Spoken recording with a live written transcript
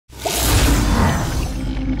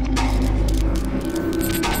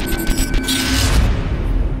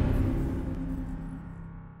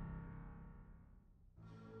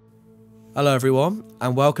Hello everyone,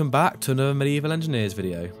 and welcome back to another Medieval Engineers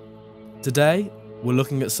video. Today, we're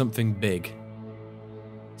looking at something big.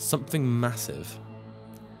 Something massive.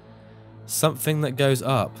 Something that goes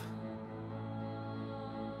up.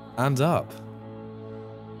 And up.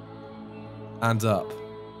 And up.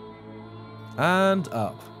 And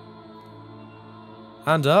up.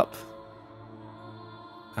 And up.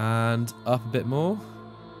 And up a bit more.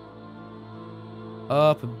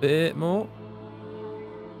 Up a bit more.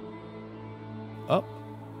 Up.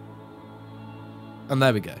 And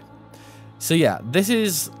there we go. So yeah, this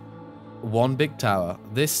is one big tower.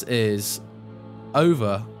 This is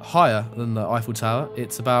higher than the Eiffel Tower.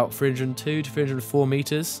 It's about 302 to 304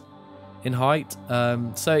 meters in height.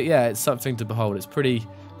 So yeah, it's something to behold. It's pretty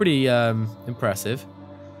impressive.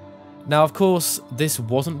 Now, of course, this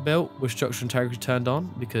wasn't built with structural integrity turned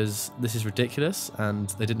on because this is ridiculous and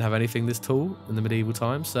they didn't have anything this tall in the medieval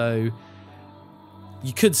times. So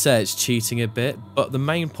you could say it's cheating a bit, but the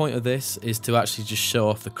main point of this is to actually just show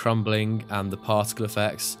off the crumbling and the particle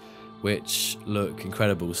effects, which look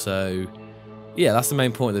incredible. So yeah, that's the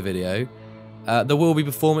main point of the video. There will be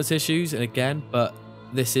performance issues, and again, but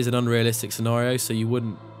this is an unrealistic scenario, so you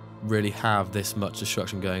wouldn't really have this much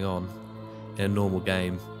destruction going on in a normal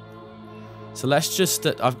game. So let's just,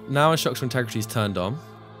 now structural integrity is turned on.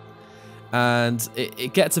 And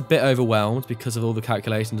it gets a bit overwhelmed because of all the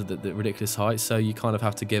calculations at the ridiculous height, so you kind of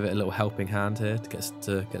have to give it a little helping hand here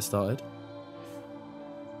to get started.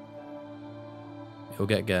 It'll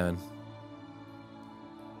get going.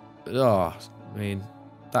 But, oh, I mean,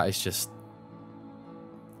 that is just...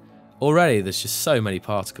 Already, there's just so many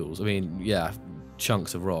particles. I mean, yeah,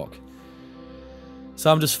 chunks of rock. So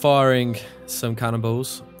I'm just firing some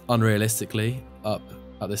cannonballs, unrealistically, up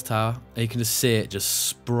at this tower, and you can just see it just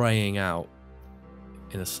spraying out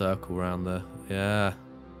in a circle around there. Yeah.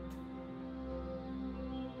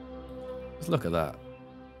 Just look at that.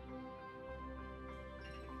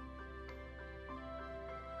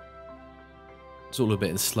 It's all a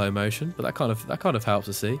bit in slow motion, but that kind of helps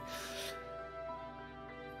to see.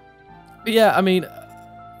 But yeah, I mean,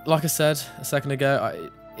 like I said a second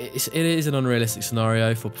ago, it is an unrealistic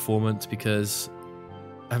scenario for performance because,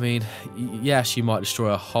 I mean, yes, you might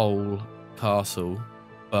destroy a whole castle,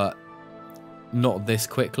 but not this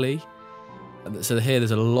quickly. So here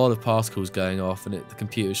there's a lot of particles going off, and the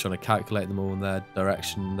computer's trying to calculate them all in their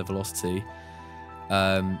direction, the velocity,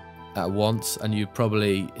 at once, and it would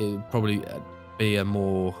probably be a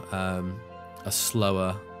more a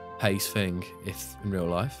slower pace thing if in real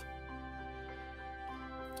life.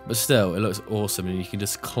 But still, it looks awesome, and you can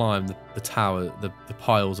just climb the tower, the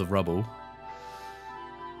piles of rubble.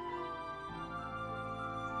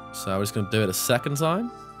 So we're just going to do it a second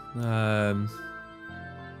time.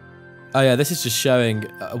 Oh yeah, this is just showing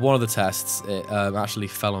one of the tests. It actually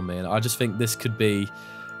fell on me, and I just think this could be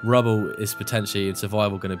rubble is potentially in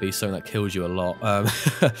survival going to be something that kills you a lot.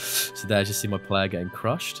 So there, just see my player getting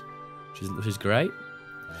crushed, which is great.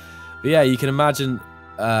 But yeah, you can imagine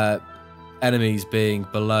enemies being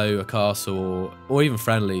below a castle or even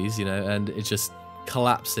friendlies, you know, and it just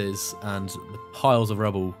collapses, and the piles of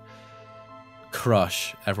rubble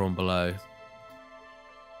crush everyone below.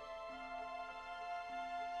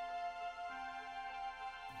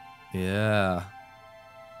 Yeah.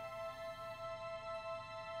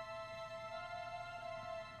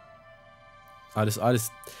 I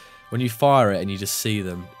just when you fire it and you just see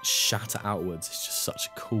them shatter outwards, it's just such a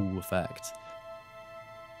cool effect.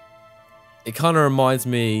 It kind of reminds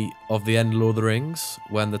me of the end of Lord of the Rings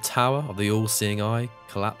when the tower of the all-seeing eye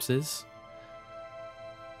collapses.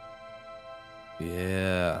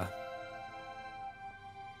 Yeah.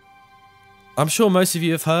 I'm sure most of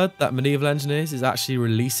you have heard that Medieval Engineers is actually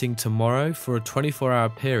releasing tomorrow for a 24-hour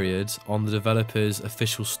period on the developer's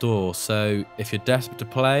official store. So if you're desperate to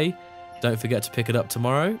play, don't forget to pick it up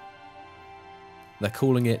tomorrow. They're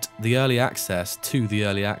calling it the early access to the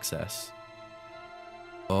early access.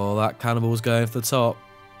 Oh, that cannonball's going for the top.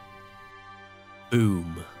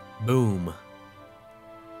 Boom. Boom.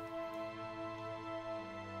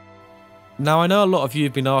 Now, I know a lot of you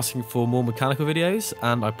have been asking for more mechanical videos,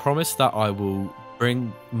 and I promise that I will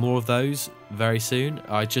bring more of those very soon.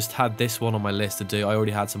 I just had this one on my list to do. I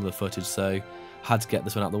already had some of the footage, so I had to get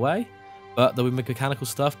this one out of the way. But there'll be mechanical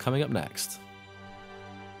stuff coming up next.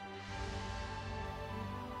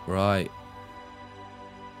 Right.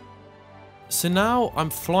 So now I'm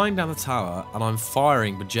flying down the tower, and I'm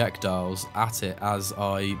firing projectiles at it as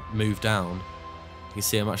I move down. You can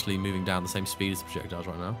see I'm actually moving down the same speed as the projectiles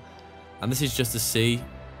right now. And this is just to see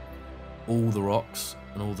all the rocks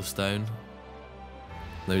and all the stone.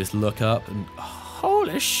 And they just look up and, oh,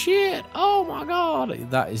 Holy shit. Oh my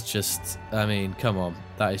god. That is just, I mean, come on.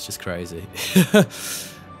 That is just crazy.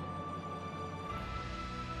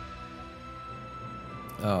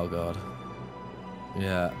 Oh god.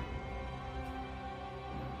 Yeah.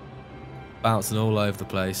 Bouncing all over the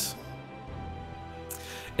place.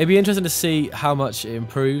 It'd be interesting to see how much it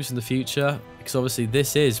improves in the future, because obviously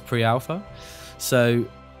this is pre-alpha. So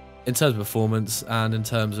in terms of performance and in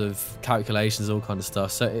terms of calculations, all kind of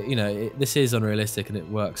stuff. So, you know, this is unrealistic and it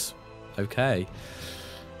works okay.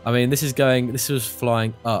 I mean, this was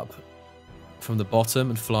flying up from the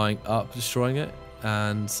bottom and flying up, destroying it.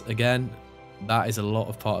 And again, that is a lot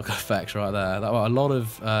of particle effects right there. That were a lot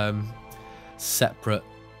of separate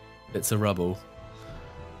bits of rubble.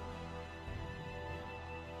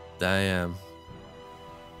 Damn.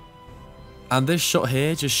 And this shot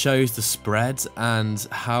here just shows the spread and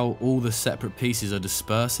how all the separate pieces are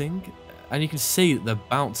dispersing. And you can see that they're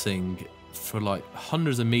bouncing for like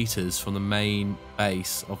hundreds of meters from the main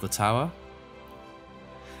base of the tower.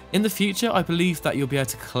 In the future, I believe that you'll be able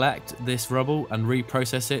to collect this rubble and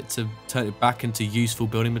reprocess it to turn it back into useful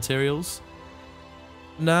building materials.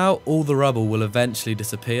 Now, all the rubble will eventually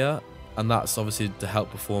disappear, and that's obviously to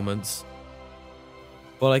help performance.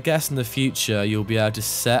 But I guess in the future, you'll be able to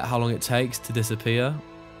set how long it takes to disappear,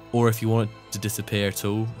 or if you want it to disappear at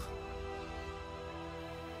all.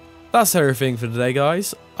 That's everything for today,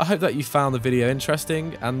 guys. I hope that you found the video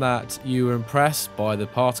interesting and that you were impressed by the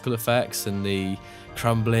particle effects and the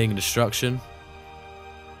crumbling and destruction.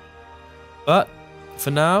 But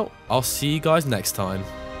for now, I'll see you guys next time.